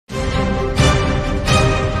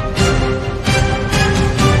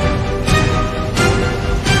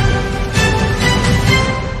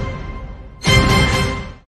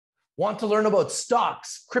Want to learn about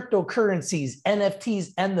stocks, cryptocurrencies,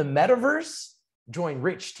 NFTs, and the metaverse? Join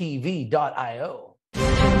richtv.io.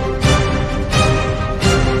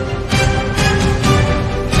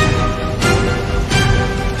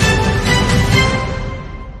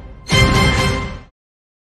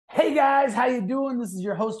 Hey guys, how you doing? This is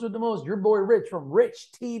your host with the most, your boy Rich from Rich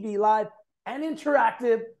TV Live and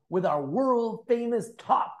Interactive with our world famous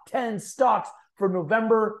top 10 stocks for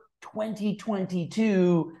November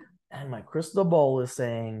 2022. And my crystal ball is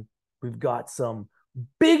saying we've got some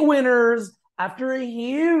big winners after a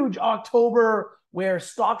huge October where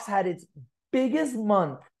stocks had its biggest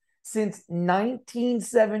month since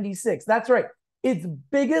 1976. That's right. Its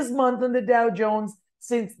biggest month in the Dow Jones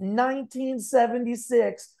since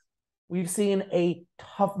 1976. We've seen a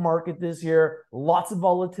tough market this year, lots of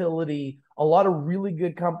volatility. A lot of really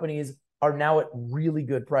good companies are now at really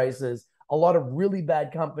good prices. A lot of really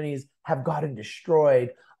bad companies have gotten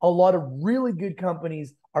destroyed. A lot of really good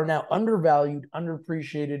companies are now undervalued,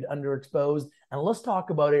 underappreciated, underexposed. And let's talk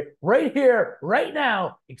about it right here, right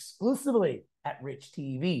now, exclusively at Rich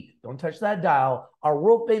TV. Don't touch that dial. Our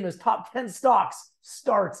world famous top 10 stocks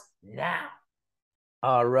starts now.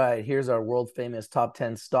 All right, here's our world famous top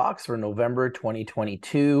 10 stocks for November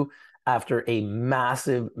 2022. After a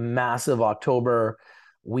massive October,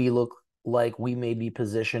 we look like we may be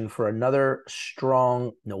positioned for another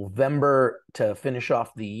strong November to finish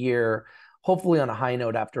off the year, hopefully on a high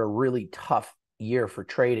note after a really tough year for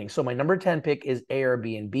trading. So my number 10 pick is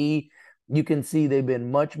Airbnb. You can see they've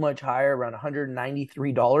been much higher, around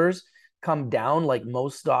 $193, come down like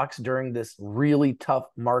most stocks during this really tough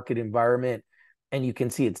market environment. And you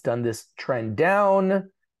can see it's done this trend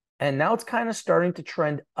down, and now it's kind of starting to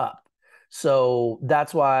trend up. So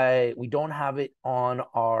that's why we don't have it on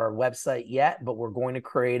our website yet, but we're going to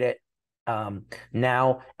create it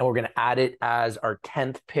now, and we're going to add it as our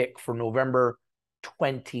 10th pick for November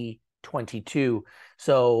 2022.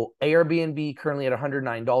 So Airbnb currently at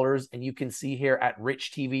 $109, and you can see here at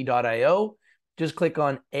richtv.io, just click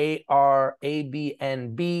on ARABNB,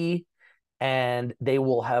 and they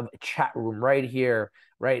will have a chat room right here.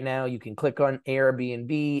 Right now, you can click on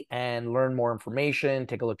Airbnb and learn more information,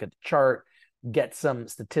 take a look at the chart, get some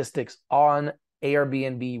statistics on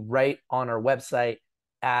Airbnb right on our website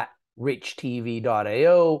at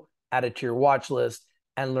richtv.io, add it to your watch list,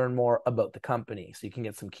 and learn more about the company. So you can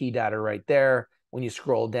get some key data right there when you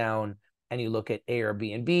scroll down and you look at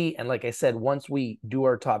Airbnb. And like I said, once we do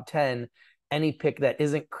our top 10, any pick that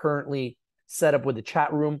isn't currently set up with the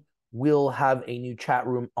chat room, we'll have a new chat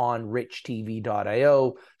room on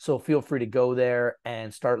richtv.io. So feel free to go there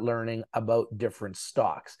and start learning about different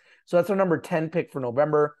stocks. So that's our number 10 pick for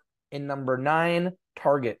November. In number 9,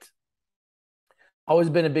 Target. Always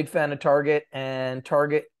been a big fan of Target, and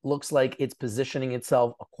Target looks like it's positioning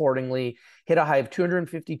itself accordingly. Hit a high of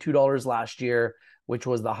 $252 last year, which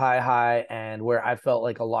was the high, and where I felt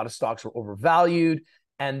like a lot of stocks were overvalued,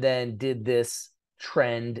 and then did this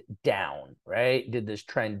trend down, right? Did this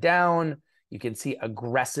trend down. You can see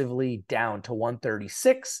aggressively down to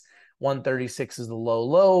 136. 136 is the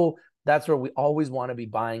low. That's where we always want to be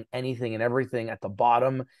buying anything and everything at the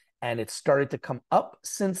bottom. And it started to come up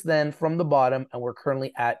since then from the bottom, and we're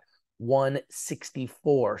currently at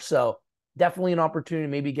 164. So definitely an opportunity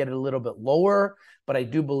to maybe get it a little bit lower, but I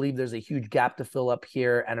do believe there's a huge gap to fill up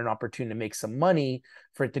here and an opportunity to make some money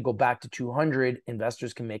for it to go back to 200.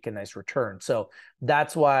 Investors can make a nice return. So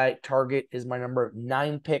that's why Target is my number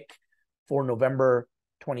 9 pick for November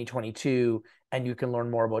 2022. And you can learn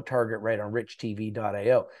more about Target right on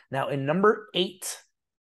richtv.io. Now in number 8,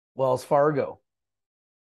 Wells Fargo.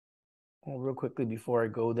 Well, real quickly before I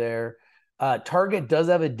go there, Target does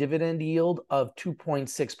have a dividend yield of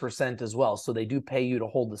 2.6% as well. So they do pay you to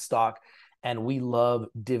hold the stock, and we love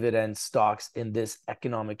dividend stocks in this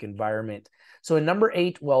economic environment. So in number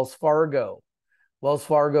 8, Wells Fargo. Wells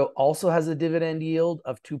Fargo also has a dividend yield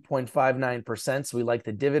of 2.59%. So we like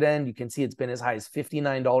the dividend. You can see it's been as high as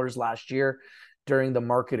 $59 last year during the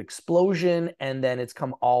market explosion, and then it's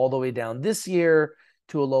come all the way down this year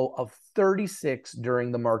to a low of 36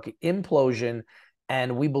 during the market implosion.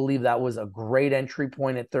 And we believe that was a great entry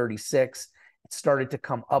point at 36. It started to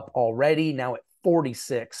come up already, now at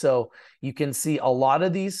 46. So you can see a lot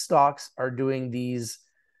of these stocks are doing these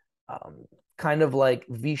kind of like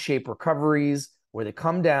V-shaped recoveries where they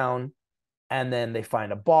come down and then they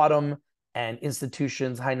find a bottom, and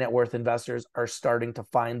institutions, high net worth investors are starting to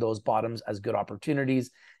find those bottoms as good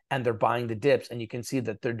opportunities, and they're buying the dips. And you can see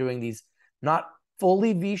that they're doing these not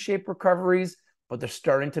fully V-shaped recoveries, but they're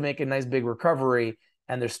starting to make a nice big recovery.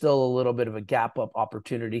 and there's still a little bit of a gap up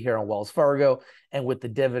opportunity here on Wells Fargo. And with the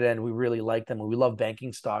dividend, we really like them. And we love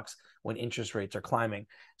banking stocks when interest rates are climbing.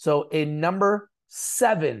 So in number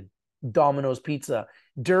 7, Domino's Pizza.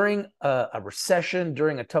 During a recession,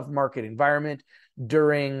 during a tough market environment,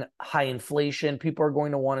 during high inflation, people are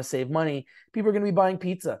going to want to save money. People are going to be buying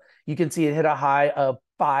pizza. You can see it hit a high of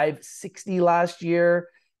 $5.60 last year,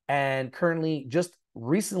 and currently just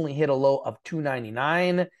recently hit a low of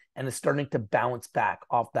 $2.99 and is starting to bounce back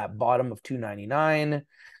off that bottom of $2.99.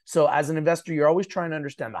 So as an investor, you're always trying to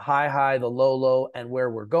understand the high, the low, and where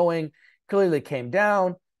we're going. Clearly it came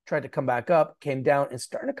down, tried to come back up, came down, and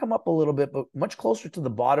starting to come up a little bit, but much closer to the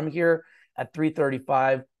bottom here at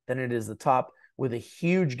 335 than it is the top, with a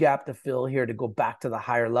huge gap to fill here to go back to the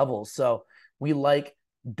higher levels. So we like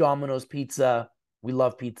Domino's Pizza. We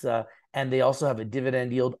love pizza. And they also have a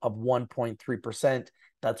dividend yield of 1.3%.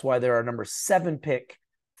 That's why they're our number 7 pick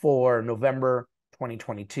for November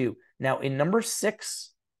 2022. Now in number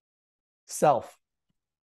 6, Self.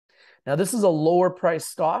 Now this is a lower price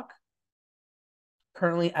stock,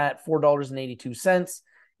 currently at $4.82.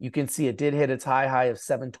 You can see it did hit its high of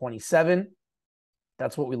 $7.27.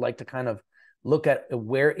 That's what we like to kind of look at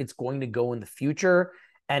where it's going to go in the future.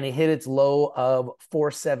 And it hit its low of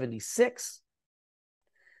 $4.76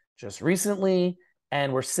 just recently.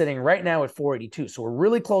 And we're sitting right now at $4.82. So we're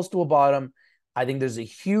really close to a bottom. I think there's a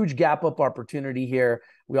huge gap up opportunity here.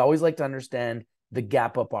 We always like to understand the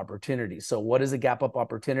gap up opportunity. So what is a gap up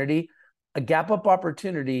opportunity? A gap up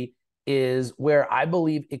opportunity is where I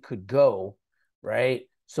believe it could go, right?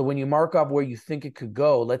 So when you mark up where you think it could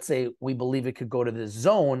go, let's say we believe it could go to this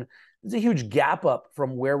zone, there's a huge gap up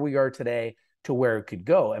from where we are today to where it could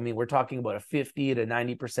go. I mean, we're talking about a 50 to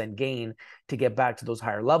 90% gain to get back to those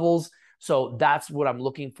higher levels. So that's what I'm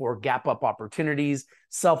looking for, gap up opportunities.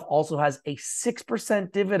 Self also has a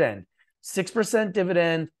 6% dividend. 6%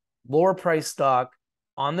 dividend, lower price stock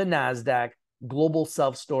on the NASDAQ, global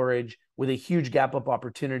self-storage with a huge gap up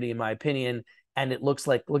opportunity, in my opinion. And it looks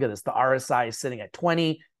like, look at this, the RSI is sitting at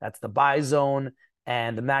 20. That's the buy zone.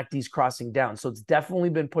 And the MACD is crossing down. So it's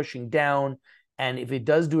definitely been pushing down. And if it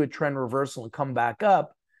does do a trend reversal and come back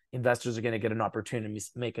up, investors are going to get an opportunity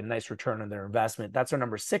to make a nice return on their investment. That's our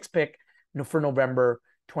number 6 pick for November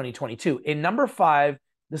 2022. In number 5,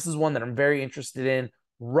 this is one that I'm very interested in,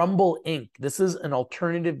 Rumble Inc. This is an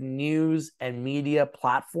alternative news and media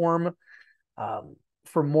platform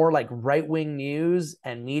for more like right-wing news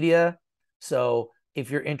and media. So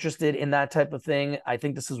if you're interested in that type of thing, I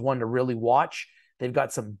think this is one to really watch. They've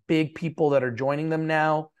got some big people that are joining them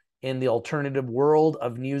now in the alternative world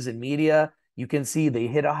of news and media. You can see they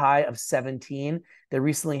hit a high of 17. They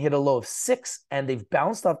recently hit a low of 6, and they've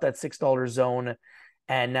bounced off that $6 zone,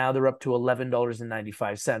 and now they're up to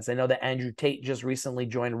 $11.95. I know that Andrew Tate just recently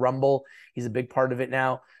joined Rumble. He's a big part of it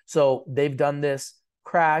now. So they've done this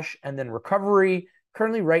crash and then recovery,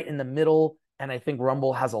 currently right in the middle, and I think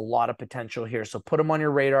Rumble has a lot of potential here. So put them on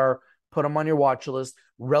your radar, put them on your watch list.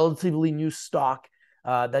 Relatively new stock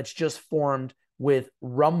that's just formed with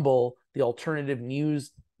Rumble, the alternative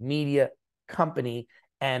news media company.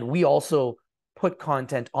 And we also put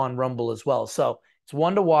content on Rumble as well. So it's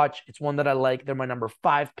one to watch. It's one that I like. They're my number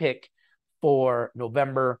 5 pick for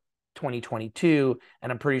November 2022.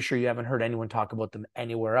 And I'm pretty sure you haven't heard anyone talk about them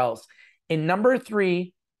anywhere else. In number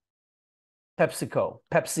 3, PepsiCo.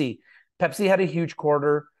 Pepsi had a huge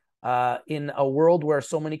quarter. In a world where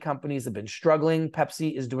so many companies have been struggling,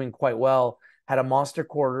 Pepsi is doing quite well. Had a monster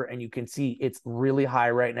quarter, and you can see it's really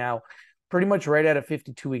high right now, pretty much right at a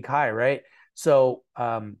 52-week high, right? So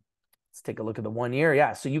let's take a look at the 1 year.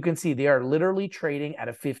 Yeah, so you can see they are literally trading at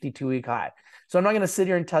a 52-week high. So I'm not going to sit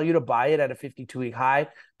here and tell you to buy it at a 52-week high,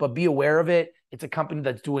 but be aware of it. It's a company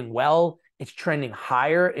that's doing well. It's trending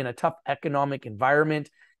higher in a tough economic environment,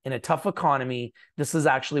 in a tough economy. This is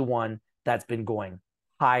actually one that's been going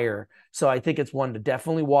higher. So I think it's one to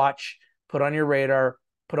definitely watch, put on your radar,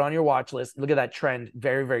 put on your watch list. Look at that trend,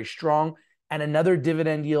 very, very strong. And another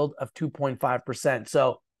dividend yield of 2.5%.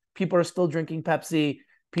 So people are still drinking Pepsi.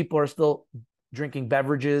 People are still drinking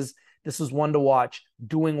beverages. This is one to watch,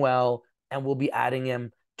 doing well, and we'll be adding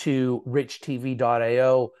him to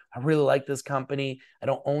richtv.io. I really like this company. I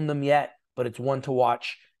don't own them yet, but it's one to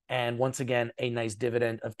watch. And once again, a nice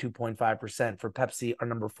dividend of 2.5% for Pepsi, our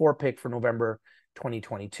number 4 pick for November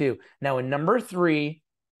 2022. Now in number 3,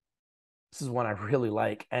 this is one I really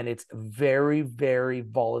like, and it's very, very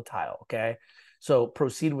volatile, okay? So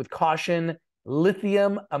proceed with caution.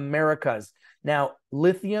 Lithium Americas. Now,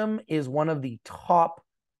 lithium is one of the top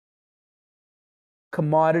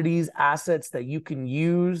commodities, assets that you can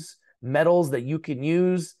use, metals that you can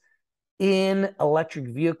use in electric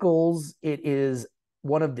vehicles. It is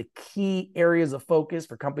one of the key areas of focus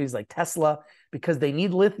for companies like Tesla because they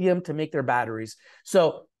need lithium to make their batteries.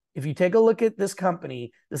 So if you take a look at this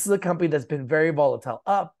company, this is a company that's been very volatile,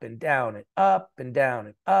 up and down and up and down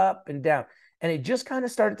and up and down. And it just kind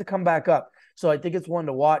of started to come back up. So I think it's one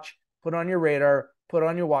to watch, put on your radar, put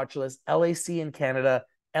on your watch list. LAC in Canada,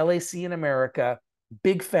 LAC in America,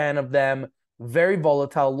 big fan of them, very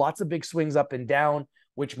volatile, lots of big swings up and down,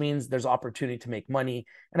 which means there's opportunity to make money.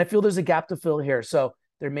 And I feel there's a gap to fill here. So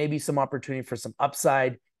there may be some opportunity for some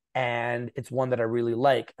upside, and it's one that I really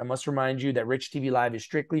like. I must remind you that Rich TV Live is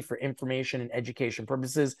strictly for information and education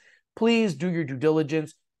purposes. Please do your due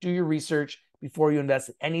diligence, do your research before you invest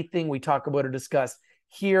in anything we talk about or discuss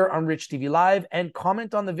here on Rich TV Live, and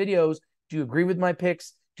comment on the videos. Do you agree with my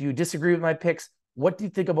picks? Do you disagree with my picks? What do you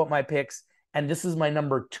think about my picks? And this is my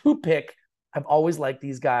number 2 pick. I've always liked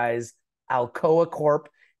these guys. Alcoa Corp.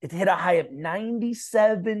 It hit a high of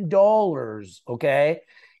 $97. Okay.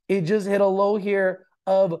 It just hit a low here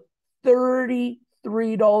of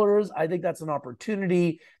 $33. I think that's an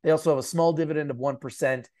opportunity. They also have a small dividend of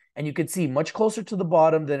 1%. And you can see much closer to the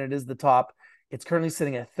bottom than it is the top. It's currently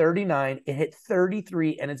sitting at 39. It hit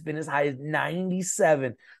 33 and it's been as high as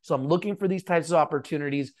 97. So I'm looking for these types of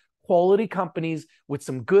opportunities, quality companies with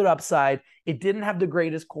some good upside. It didn't have the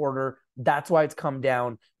greatest quarter. That's why it's come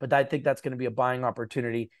down, but I think that's going to be a buying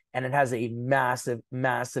opportunity, and it has a massive,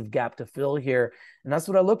 massive gap to fill here. And that's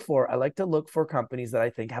what I look for. I like to look for companies that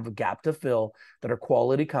I think have a gap to fill, that are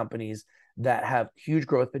quality companies, that have huge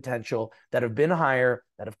growth potential, that have been higher,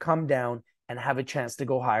 that have come down, and have a chance to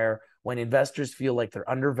go higher. When investors feel like they're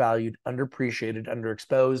undervalued, underappreciated,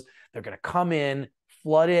 underexposed, they're going to come in,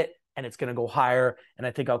 flood it, and it's going to go higher. And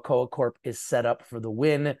I think Alcoa Corp is set up for the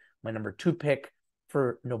win. My number 2 pick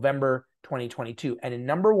for November 2022. And in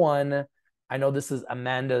number 1, I know this is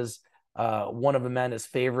Amanda's, one of Amanda's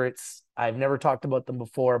favorites. I've never talked about them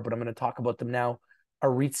before, but I'm going to talk about them now.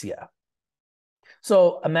 Aritzia.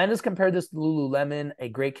 So Amanda's compared this to Lululemon, a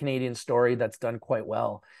great Canadian story that's done quite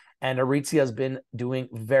well. And Aritzia has been doing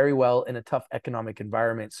very well in a tough economic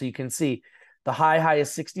environment. So you can see the high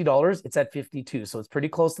is $60. It's at 52. So it's pretty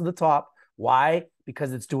close to the top. Why?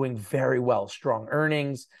 Because it's doing very well. Strong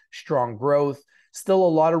earnings, strong growth. Still a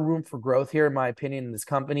lot of room for growth here, in my opinion, in this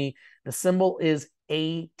company. The symbol is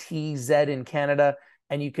ATZ in Canada.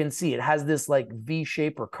 And you can see it has this like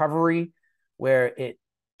V-shaped recovery where it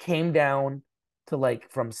came down to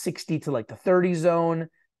like from 60 to like the 30 zone,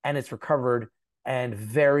 and it's recovered, and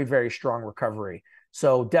very, very strong recovery.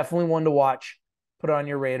 So definitely one to watch, put on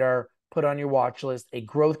your radar, put on your watch list, a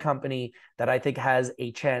growth company that I think has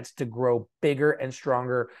a chance to grow bigger and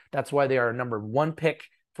stronger. That's why they are a number 1 pick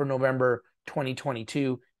for November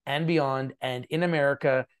 2022 and beyond. And in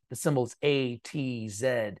America, the symbol is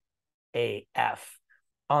ATZAF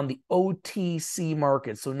on the OTC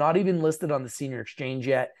market. So not even listed on the senior exchange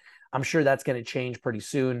yet. I'm sure that's going to change pretty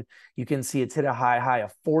soon. You can see it's hit a high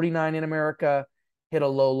of 49 in America, hit a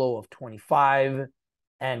low of 25,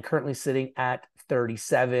 and currently sitting at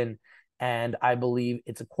 37. And I believe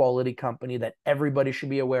it's a quality company that everybody should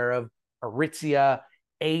be aware of. Aritzia,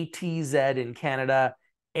 ATZ in Canada,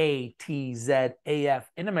 ATZAF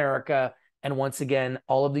in America. And once again,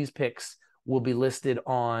 all of these picks will be listed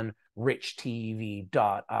on richtv.io.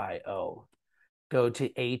 Go to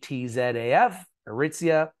ATZAF,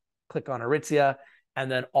 Aritzia, click on Aritzia, and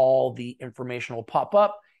then all the information will pop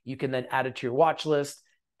up. You can then add it to your watch list,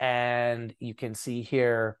 and you can see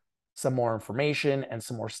here some more information and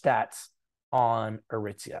some more stats on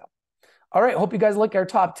Aritzia. All right, hope you guys like our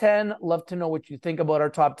top 10. Love to know what you think about our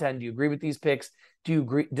top 10. Do you agree with these picks? Do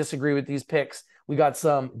you disagree with these picks? We got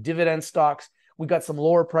some dividend stocks. We got some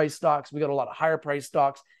lower price stocks. We got a lot of higher price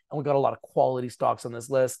stocks, and we got a lot of quality stocks on this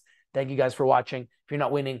list. Thank you guys for watching. If you're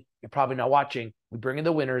not winning, you're probably not watching. We bring you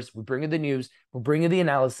the winners. We bring you the news. We bring you the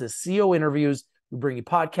analysis, CEO interviews. We bring you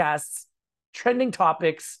podcasts, trending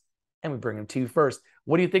topics, and we bring them to you first.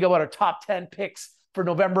 What do you think about our top 10 picks for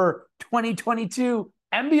November 2022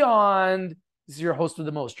 and beyond? This is your host with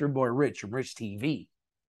the most, your boy Rich from Rich TV,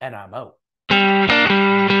 and I'm out.